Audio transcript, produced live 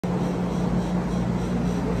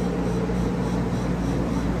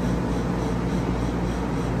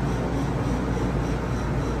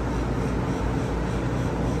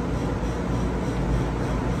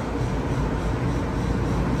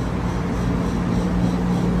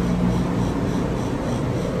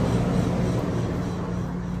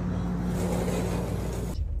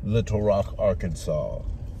Little Rock, Arkansas,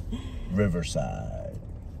 Riverside.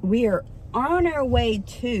 We are on our way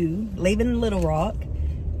to, leaving Little Rock,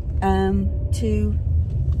 to,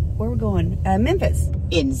 where we're going? Memphis.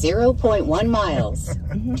 In 0.1 miles,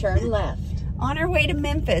 turn left. On our way to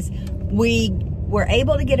Memphis. We were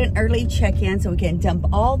able to get an early check-in so we can dump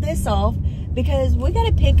all this off because we got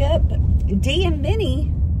to pick up Dee and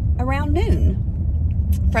Vinny around noon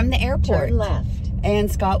from the airport. Turn left.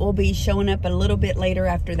 And Scott will be showing up a little bit later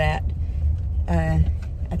after that. I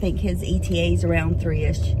think his ETA is around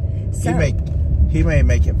 3-ish. So he may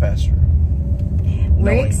make it faster.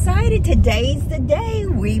 We're excited. Today's the day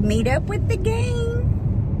we meet up with the gang.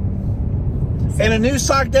 And a new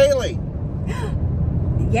Sock Daily.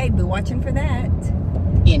 Yay, be watching for that.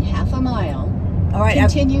 In half a mile, all right,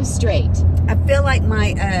 continue straight. I feel like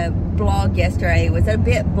my blog yesterday was a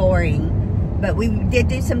bit boring, but we did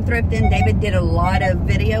do some thrifting. David did a lot of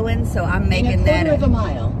videoing, so I'm making that. In a quarter of a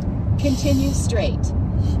mile, continue straight.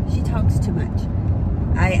 She talks too much.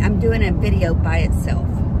 I'm doing a video by itself.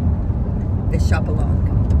 The shop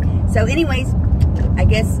along. So anyways, I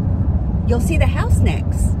guess you'll see the house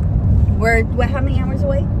next. We're how many hours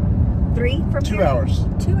away? 3 from 2 here? hours.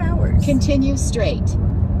 2 hours. Continue straight.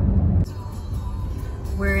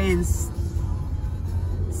 We're in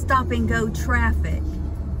stop and go traffic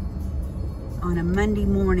on a Monday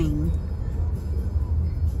morning.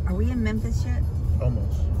 Are we in Memphis yet?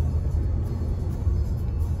 Almost.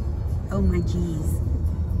 Oh my geez.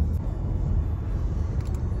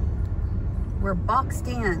 We're boxed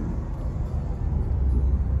in.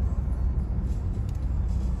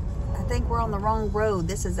 I think we're on the wrong road.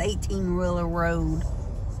 This is 18-wheeler road.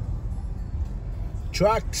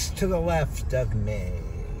 Trucks to the left of me.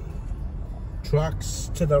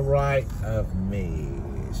 Trucks to the right of me.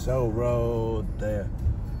 So road the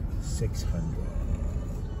 600.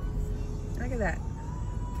 Look at that.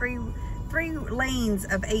 Three lanes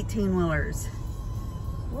of 18-wheelers.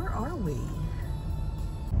 Where are we?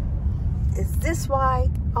 Is this why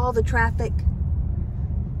all the traffic?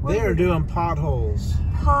 They're doing potholes.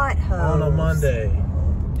 Potholes. On a Monday.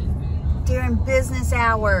 During business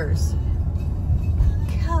hours.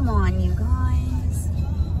 Come on, you guys.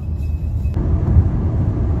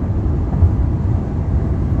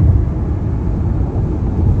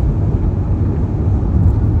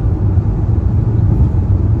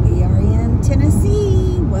 We are in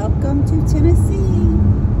Tennessee. Welcome to Tennessee.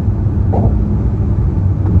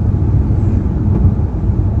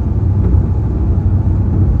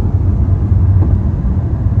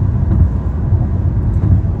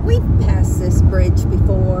 This bridge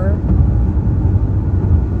before.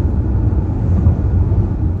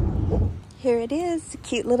 Here it is, a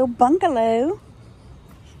cute little bungalow.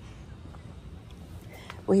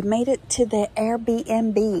 We made it to the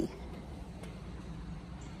Airbnb.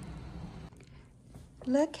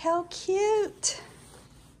 Look how cute.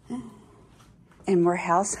 And we're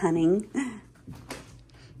house hunting.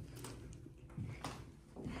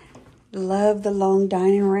 Love the long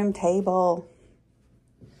dining room table.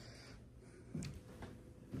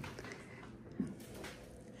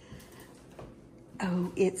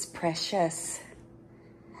 Oh, it's precious.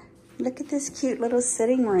 Look at this cute little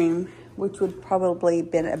sitting room, which would probably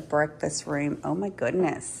have been a breakfast room. Oh my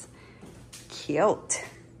goodness. Cute.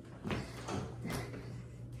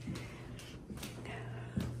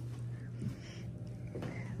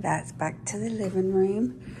 That's back to the living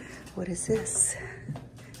room. What is this?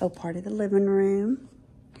 Oh, part of the living room.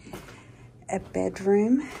 A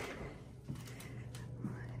bedroom.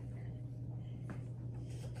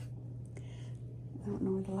 I don't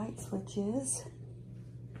know where the light switch is.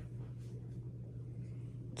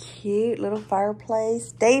 Cute little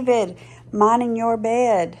fireplace. David, minding your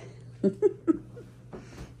bed.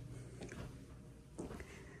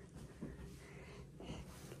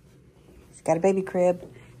 It's got a baby crib.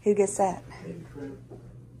 Who gets that? Baby crib.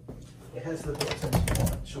 It has the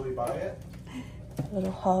built-in. Shall we buy it?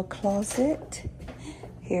 Little hall closet.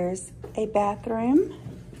 Here's a bathroom.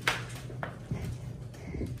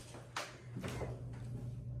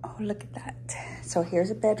 Oh, look at that. So here's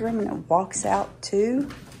a bedroom and it walks out to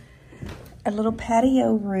a little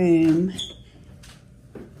patio room.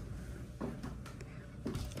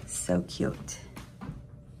 So cute.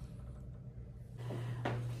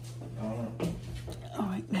 All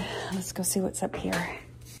right, let's go see what's up here.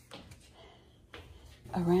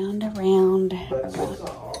 Around. But so it's not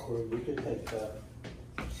awkward. We could take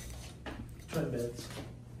twin beds.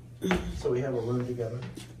 So we have a room together.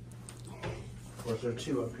 Of course, there are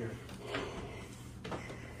two up here.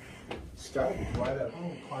 Scott would be right at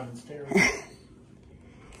home climbing stairs.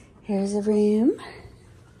 Here's a room.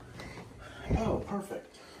 Oh,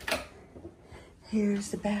 perfect.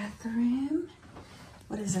 Here's the bathroom.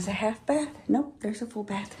 What is this, a half bath? Nope, there's a full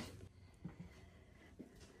bath.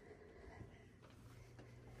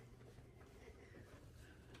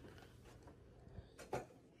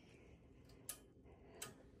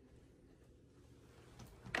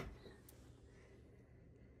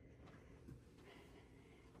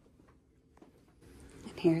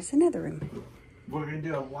 And here's another room. We're going to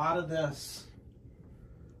do a lot of this.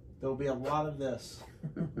 There'll be a lot of this.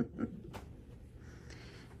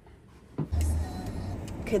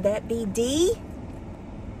 Could that be D?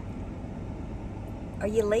 Are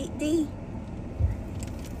you late, D?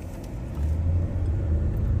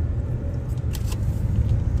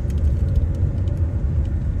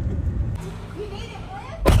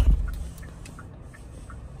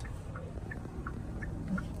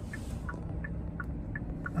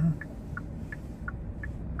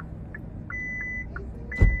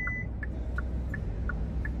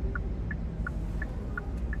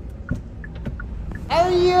 How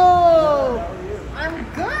are you? I'm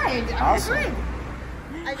good. I'm Awesome. good.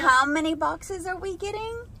 How many boxes are we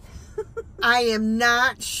getting? I am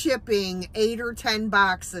not shipping 8 or 10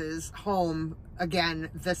 boxes home again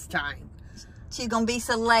this time. She's gonna be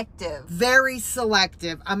selective. Very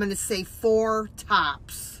selective. I'm going to say 4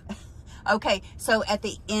 tops. Okay, so at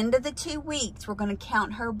the end of the 2 weeks, we're gonna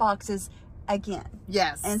count her boxes again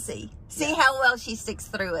Yes. and see how well she sticks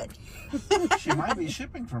through it. She might be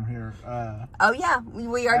shipping from here. Oh yeah,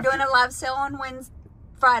 we are doing a live sale on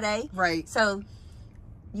Friday. Right. So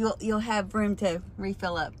you'll have room to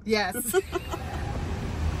refill up. Yes.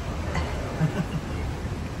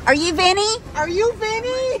 Are you Vinny? Are you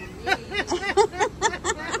Vinny?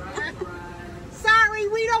 Sorry,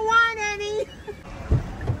 we don't want any.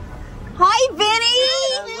 Hi, Vinny.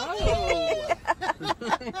 Hello.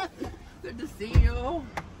 Good to see you.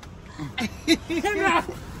 Good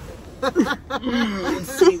to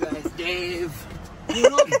see you guys, Dave.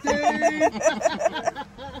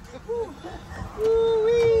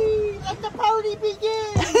 Ooh-wee. Let the party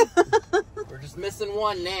begin. We're just missing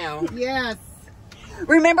one now. Yes.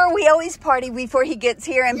 Remember, we always party before he gets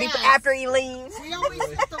here and Yes. after he leaves. We always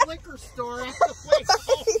hit the liquor store at the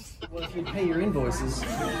place. Well, if you pay your invoices.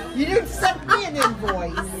 You didn't send me an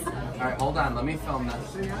invoice. All right, hold on. Let me film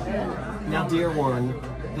this. Now, dear one,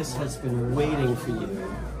 this has been waiting for you.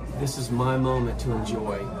 This is my moment to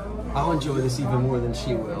enjoy. I'll enjoy this even more than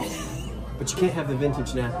she will. But you can't have the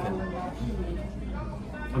vintage napkin.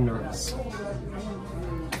 I'm nervous.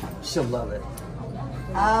 She'll love it.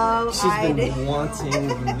 Oh, She's been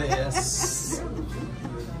wanting this.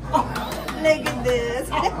 Look at this.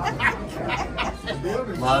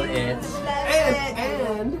 Love it.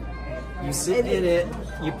 And you sit in it,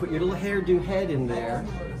 you put your little hairdo head in there.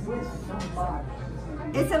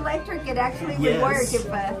 It's electric. It actually would Yes. work if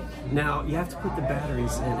Now, you have to put the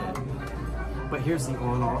batteries in it. But here's the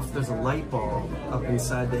on-off. There's a light bulb up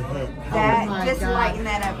inside the head. that my just God. lighten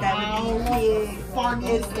that up. That would be cute. Funny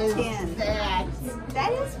It's is 10. that?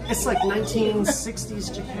 That is. It's like 1960s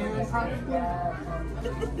Japan, probably.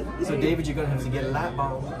 So, David, you're going to have to get a light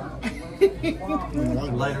bulb.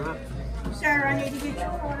 Light her up. Sir, I need to get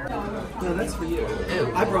your order. No, that's for you.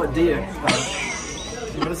 I brought Dia.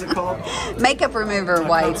 What is it called? Makeup remover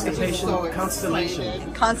wipe. Constipation.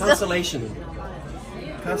 Constellation. Constellation.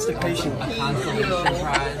 Constipation. Consolation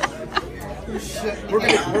prize.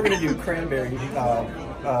 We're gonna do cranberry.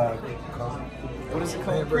 What is it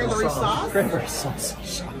called? Cranberry sauce? Cranberry sauce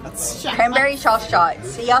shots. Cranberry sauce shots.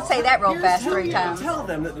 See, y'all say that real fast 3 times. Tell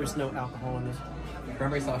them that there's no alcohol in this.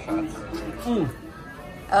 Cranberry sauce shots.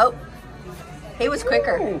 Oh, he was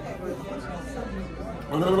quicker.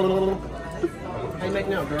 How you make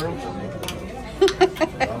now, girl?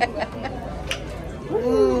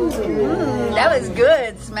 That was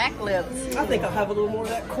good. Smack lips. I think I'll have a little more of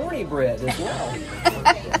that corny bread as well.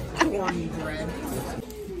 Corny bread.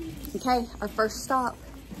 Okay, our first stop.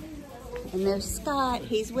 And there's Scott.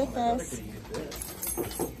 He's with us.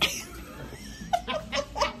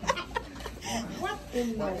 What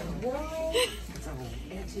in the world? It's an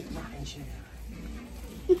antique rocking chair.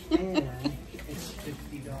 And it's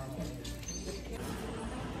 $50.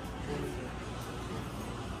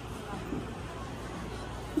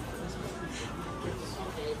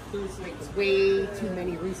 There's like way too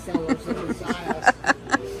many resellers in this aisle.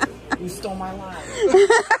 You stole my line.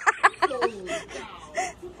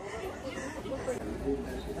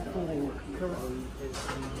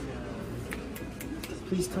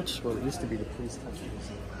 Please touch. Well, it used to be the please touch.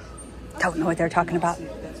 Don't know what they're talking about.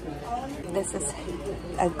 This is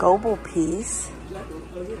a Goebel piece.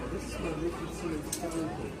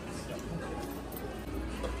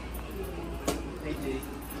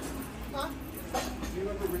 Do you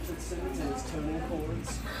remember Richard Simmons and his tuning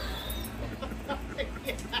chords?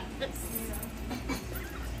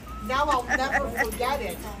 Now I'll never forget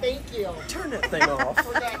it. Thank you Turn that thing off.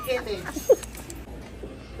 for that image.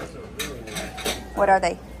 What are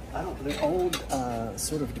they? I don't. They're old,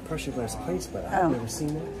 sort of depression glass plates, but I've never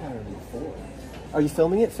seen that pattern before. Are you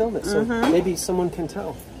filming it? Film it, so maybe someone can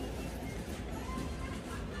tell.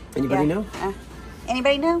 Anybody know?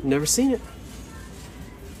 Anybody know? Never seen it.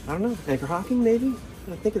 I don't know. Anchor Hocking, maybe.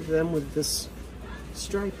 I think of them with this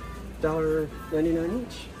stripe, $1.99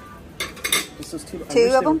 each. Just those two.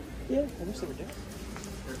 Two of them? Yeah, I wish they were different.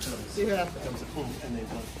 Yeah. Comes at home and they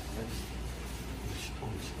both.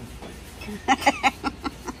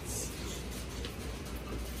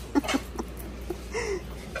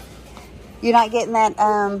 You're not getting that,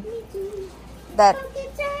 that...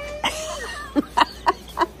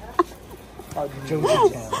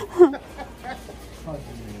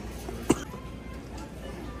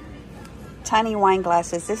 Tiny wine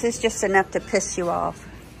glasses. This is just enough to piss you off.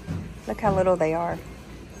 Look how little they are.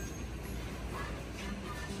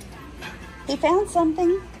 He found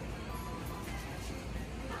something.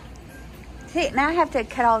 See, now I have to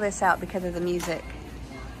cut all this out because of the music.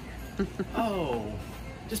 Oh.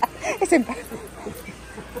 It's in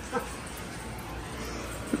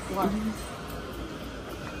What?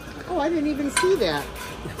 Oh, I didn't even see that.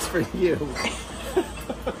 That's for you.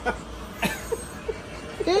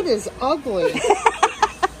 That is ugly.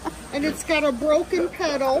 And it's got a broken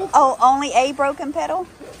pedal. Oh, only a broken pedal?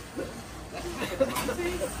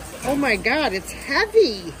 Oh my God, it's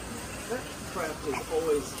heavy. That crap is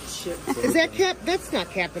always shipped. Is that Cap? That's not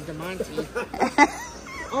Captain DeMonte.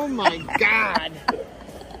 Oh my God.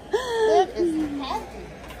 That is heavy.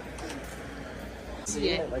 See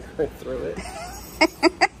it? Like right through it.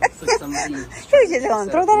 It's like somebody. Who's just going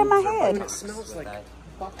to throw that in my head? It smells like.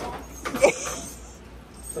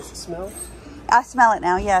 Does it smell? I smell it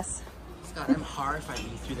now, yes. Scott, I'm horrified you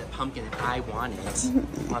threw that pumpkin and I want it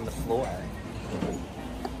on the floor.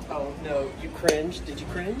 Oh no, you cringed. Did you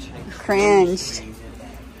cringe? Cringed.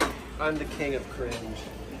 I'm the king of cringe.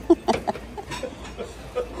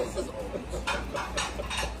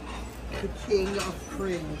 The king of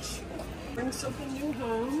cringe. Bring something new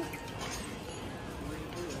home.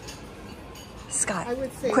 Scott, I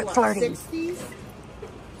would say quit what, flirting. 60s?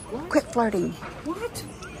 What? Quit flirting. What?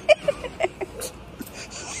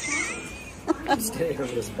 I'm standing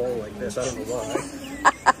over this bowl like this. I don't know why.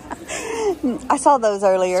 I saw those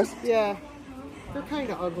earlier. Yeah. They're kind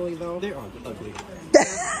of ugly though. They are ugly.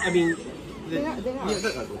 I mean, They are. yeah, they're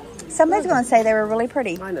ugly. Somebody's going to say they were really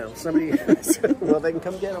pretty. I know. Somebody. Well, they can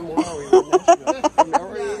come get them while we're in Nashville. We're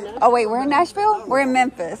already in Nashville. Oh, wait, we're in Nashville? We're in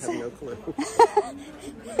Memphis. I have no clue.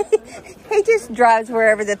 He just drives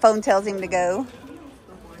wherever the phone tells him to go.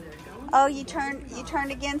 Oh, you turned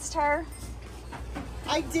against her?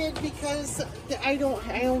 I did because I don't,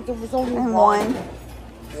 there was only And one. one.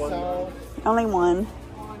 So, Only one.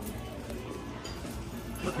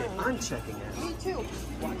 Okay, I'm checking it. me too.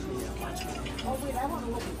 Oh wait, I want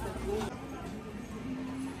to look at that.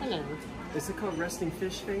 Hello. Is it called resting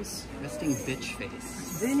fish face? Resting bitch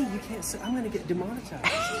face. Vinny, you can't say. I'm going to get demonetized.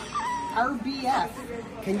 RBF.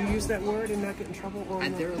 Can you use that word and not get in trouble? Or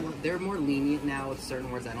And they're more lenient now with certain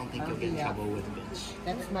words. I don't think you'll get in Yeah. trouble with bitch.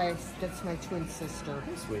 That's my twin sister.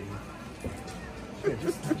 sweetie. Here,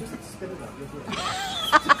 just spit it up. You'll do it.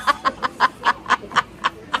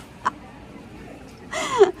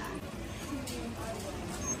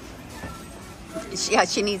 Yeah,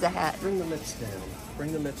 she needs a hat. Bring the lips down.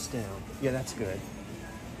 Bring the lips down. Yeah, that's good.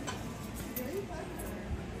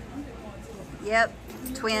 Yep,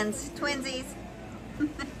 twins. Twinsies.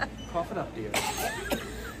 Cough it up, dear.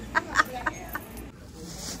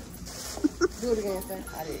 Do it again, Ethan.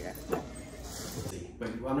 I did it. But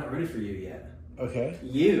I'm not ready for you yet. Okay.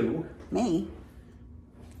 You. Me?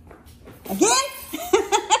 Again?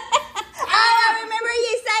 Oh, I remember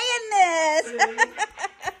you saying this.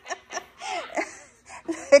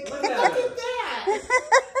 Look at that.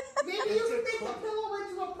 Maybe you can make the pillow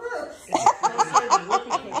into a purse.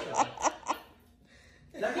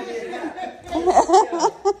 That could be a hat. Yeah,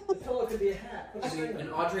 the pillow could be a hat. An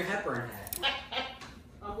Audrey Hepburn hat.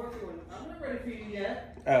 I'm working on it. I'm not ready for you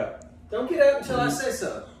yet. Oh. Don't get out until I say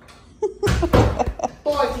so.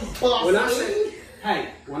 Boy, he's bossy. When I say, hey,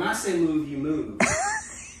 when I say move, you move.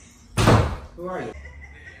 Who are you?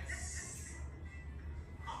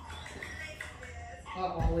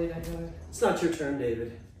 Uh-oh, wait, I got it. It's not your turn,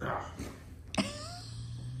 David.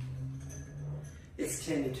 It's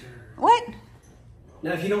Kenny's turn. What?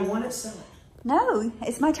 Now, if you don't want it, sell it. No,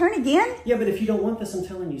 it's my turn again? Yeah, but if you don't want this, I'm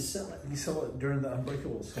telling you, sell it. You sell it during the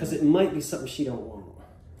Unbreakables. Because it might be something she don't want.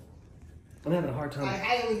 I'm having a hard I time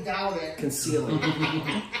highly doubt it. concealing.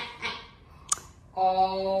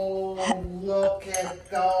 Oh, look at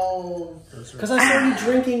those. Because I saw you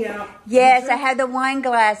drinking out. Yes, I had the wine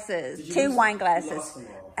glasses. Did you 2 lose- wine you glasses. lost them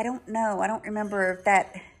all. I don't know. I don't remember if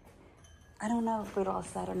that... I don't know if we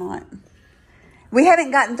lost that or not. We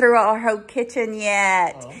haven't gotten through our whole kitchen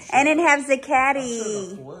yet. Oh, And it has the I'm sure caddy.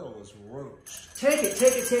 the foil is roached. Take it.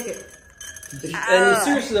 And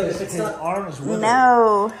seriously, though, if it's His not. arm is withered.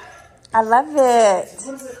 No. I love it.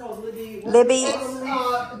 What is it called, Libby? Libby,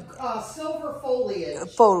 Silver foliage.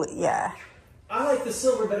 full, yeah. I like the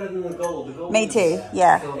silver better than the gold. The gold Me is too, better.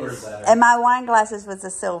 yeah. Silver is better. And my wine glasses was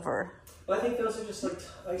the silver. But I think those are just like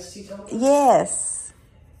iced tea tokens. Yes.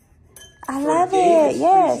 I love it, David's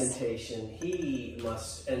yes. presentation, he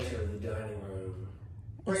must enter the dining room.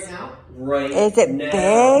 Right now? Right Is it now.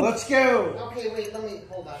 big? Let's go. Okay, wait, let me,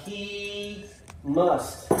 hold on. He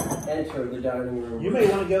must enter the dining room. You may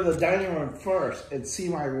want to go to the dining room first and see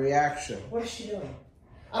my reaction. What is she doing?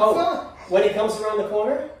 I'm Oh, when he comes around the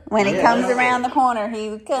corner? When he Yeah, comes yeah. around the corner,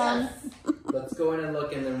 he comes. Let's go in and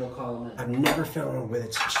look, and then we'll call him in. I've never found one with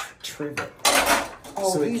its trivet.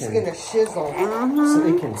 Oh, So it he's can- gonna shizzle. So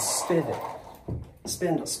it can spindle.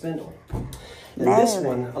 And No. this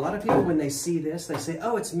one, a lot of people when they see this, they say,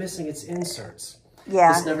 oh, it's missing its inserts.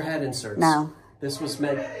 Yeah. This never had inserts. No. This was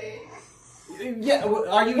meant... Yeah,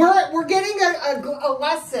 are you... We're getting a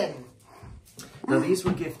lesson. Now, these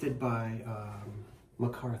were gifted by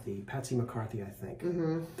McCarthy, Patsy McCarthy, I think.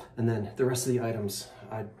 Mm-hmm. And then the rest of the items,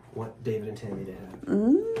 I want David and Tammy to have.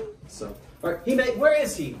 Mm-hmm. So, all right, where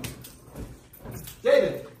is he?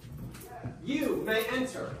 David, you may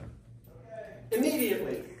enter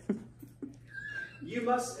immediately. You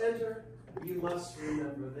must enter. You must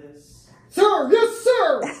remember this. Sir, yes,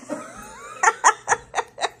 sir.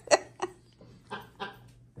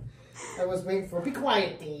 I was waiting for. Be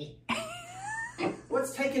quiet, Dee.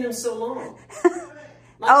 What's taking him so long?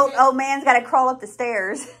 Oh, man's got to crawl up the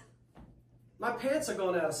stairs. My pants are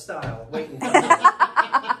going out of style. Waiting. Well,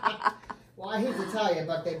 I hate to tell you,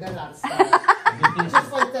 but they've been out of style.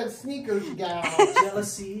 Just like them sneakers you got on.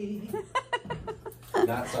 Jealousy.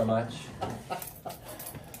 Not so much.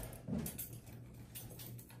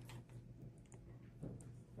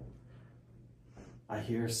 I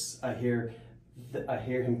hear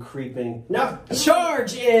him creeping. Now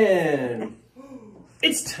charge in!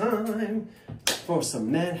 It's time for some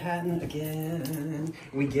Manhattan again.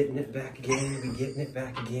 We getting it back again. We getting it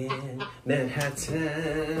back again.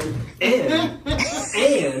 Manhattan and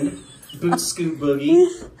Boot Scoot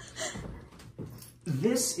Boogie.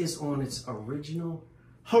 This is on its original.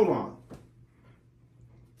 Hold on.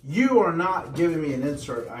 You are not giving me an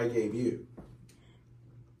insert I gave you.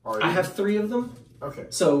 Are you? I have 3 of them, Okay.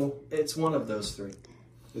 so it's one of those 3.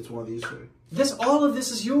 It's one of these 3. All of this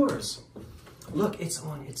is yours. Look, it's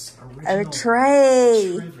on its original A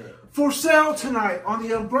tray. trivet. For sale tonight on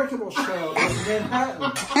the Unbreakable Show in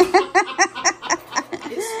Manhattan.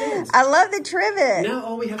 It spins. I love the trivet. Now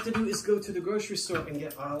all we have to do is go to the grocery store and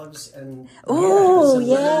get olives and... Ooh, some lemon.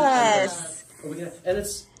 yes. And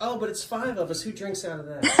it's... Oh, but it's 5 of us. Who drinks out of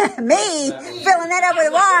that? Me, filling that up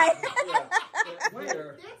with wine.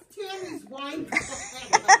 Where? That's Tammy's wine.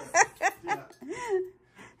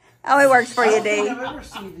 Oh, it works for I you, don't think D. I've ever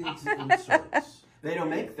seen these inserts. They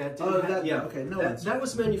don't make that. Oh, Didn't have- that- yeah. okay, no that, inserts. that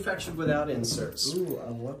was manufactured without inserts. Ooh,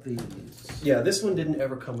 I love these. Yeah, this one didn't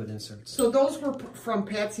ever come with inserts. So those were from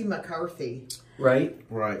Patsy McCarthy. Right?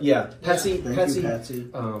 Right. Yeah. Patsy, Thank you,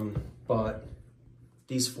 Patsy. bought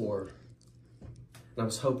these 4. And I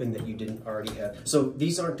was hoping that you didn't already have. So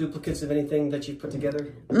these aren't duplicates of anything that you put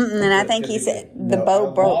together? And I think he said the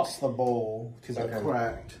bow I broke. lost the bowl because Okay. it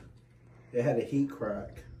cracked. It had a heat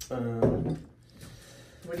crack.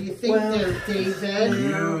 What do you think Well, there, David?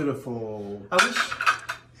 Beautiful. I wish...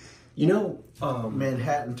 You know,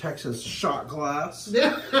 Manhattan, Texas shot glass.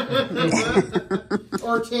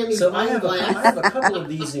 Or Tammy's so I wine have glass. a couple of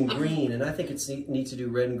these in green, and I think it's neat to do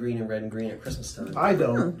red and green at Christmas time. I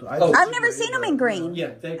don't. I've never seen them in green.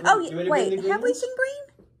 Yeah, they Oh, you want to bring wait, the green have we ones? seen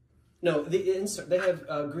green? No, the insert. They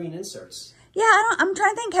have green inserts. Yeah, I'm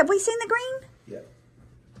trying to think. Have we seen the green? Yeah.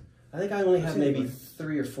 I think I only have maybe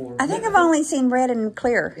 3 or 4. I think I've only seen red and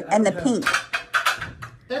clear Yeah, I and the don't pink.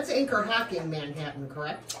 That's Anchor Hocking, Manhattan,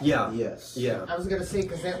 correct? Yeah. Yes. Yeah. I was going to say,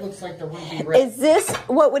 because that looks like the ruby red. Is this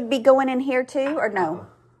what would be going in here too, or no?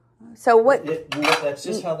 So what? That's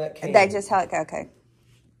just how that came. That's just how it. Okay.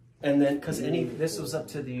 And then, because this was up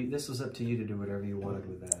to you to do whatever you wanted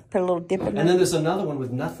with that. Put a little dip in And there. then there's another one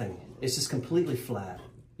with nothing. It's just completely flat.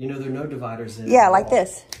 You know, there are no dividers in it. Yeah, at like all.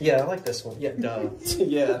 this. Yeah, I like this one. Yeah, duh.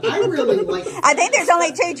 Yeah. I really like I think there's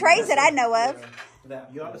only 2 trays that I know of. that.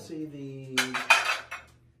 You ought to see the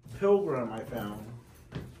Pilgrim I found.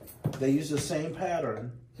 They use the same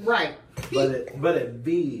pattern, Right. but it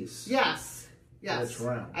bees. Yes. Yes. It's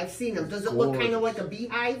round. I've seen them. Does it look kind of like a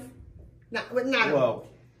beehive? Not. Well,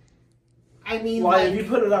 I mean, like, like. if you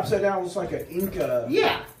put it upside down, it's like an Inca.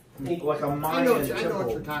 Yeah. Like a I Mayan know temple.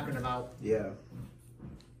 what you're talking about. Yeah.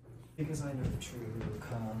 Because I know the true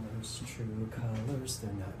colors,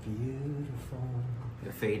 they're not beautiful.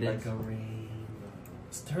 They're faded. Like a rainbow.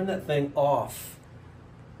 Let's turn that thing off.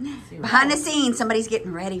 Behind the scenes, somebody's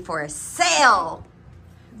getting ready for a sale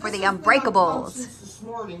for the Unbreakables. This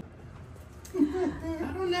morning.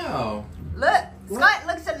 I don't know. Look, Scott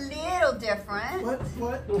looks a little different.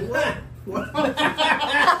 What?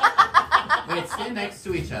 Wait, stand next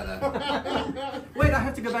to each other. Wait, I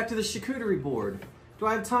have to go back to the charcuterie board. Do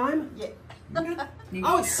I have time? Yeah.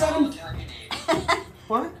 Oh, it's 7.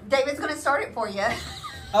 What? David's gonna start it for you.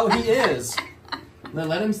 Oh, he is.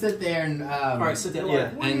 Let him sit there and. All right, sit down.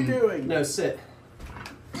 Yeah. What are you doing? No, sit.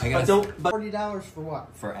 I got But $40 for what?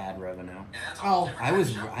 for ad revenue. Oh.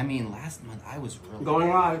 I mean, last month I was really. going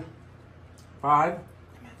live. 5,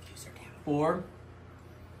 The Matthews are down. 4,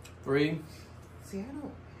 3, See, I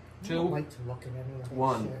don't Two. like to look at any of that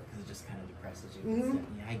 1. shit. Because it just kind of depresses you. Mhm.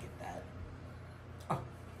 Yeah, I get that.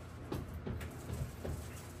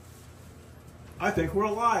 I think we're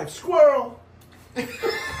alive. Squirrel! It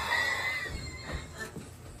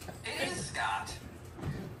is Scott.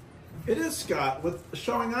 It is Scott with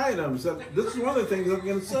showing items. This is one of the things I'm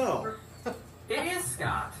going to sell. It is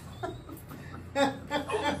Scott.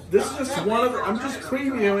 This is just one of the, I'm just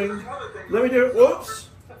previewing. Let me do it. Whoops.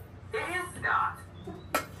 It is Scott.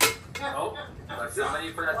 Oh, but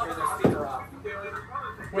somebody forgot to turn their speaker off.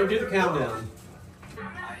 Wait, do the countdown. Here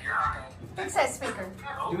I go. It says speaker.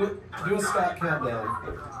 Do a Scott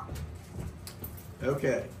countdown.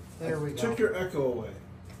 Okay. There we Took go. your echo away.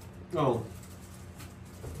 Oh.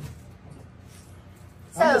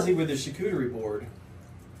 How So, is he with the charcuterie board?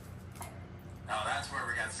 Oh, that's where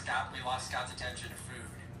we got Scott. We lost Scott's attention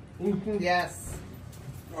to food. Yes.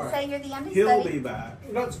 say you're the He'll understudy. be back.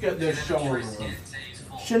 Let's get this show on. Tristan says he's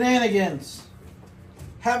full. Shenanigans.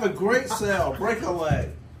 Have a great sale. Break a leg.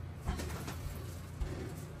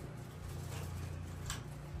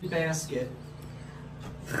 Basket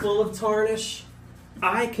full of tarnish.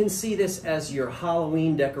 I can see this as your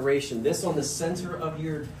Halloween decoration. This on the center of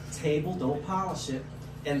your table, don't polish it.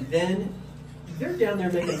 And then they're down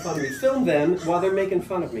there making fun of me. Film them while they're making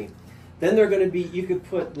fun of me. Then they're going to be, you could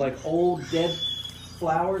put like old dead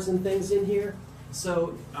flowers and things in here.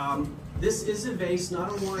 So this is a vase, not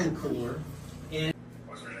a wine cooler. And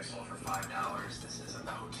Was originally sold for $5. This is at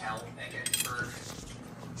the hotel at Gettysburg.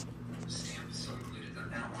 Stamp is still included on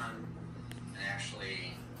that one. And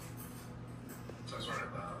actually, so sort of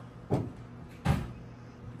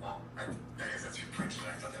well, I guess that's reprinted.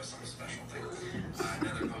 I thought that was some special thing.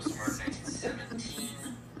 Another postmark, 1917.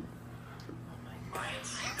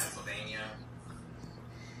 Mayans, Pennsylvania.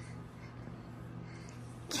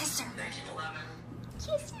 Yes, sir. 1911.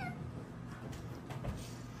 Yes, sir.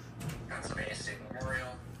 Pennsylvania State Memorial.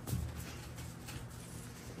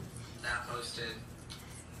 Not posted.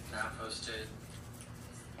 Not posted.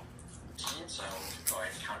 So go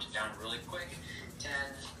ahead and count it down really quick. 10,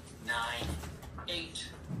 9, 8,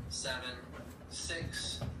 7,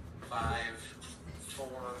 6, 5, 4,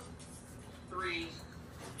 3,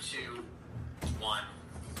 2, 1,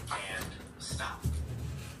 and stop.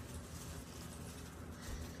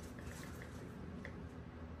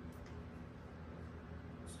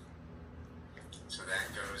 So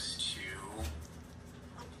that goes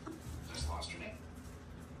to. Just lost your name.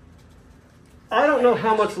 I don't know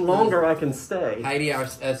how much longer I can stay. Heidi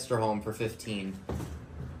Esterholm for 15.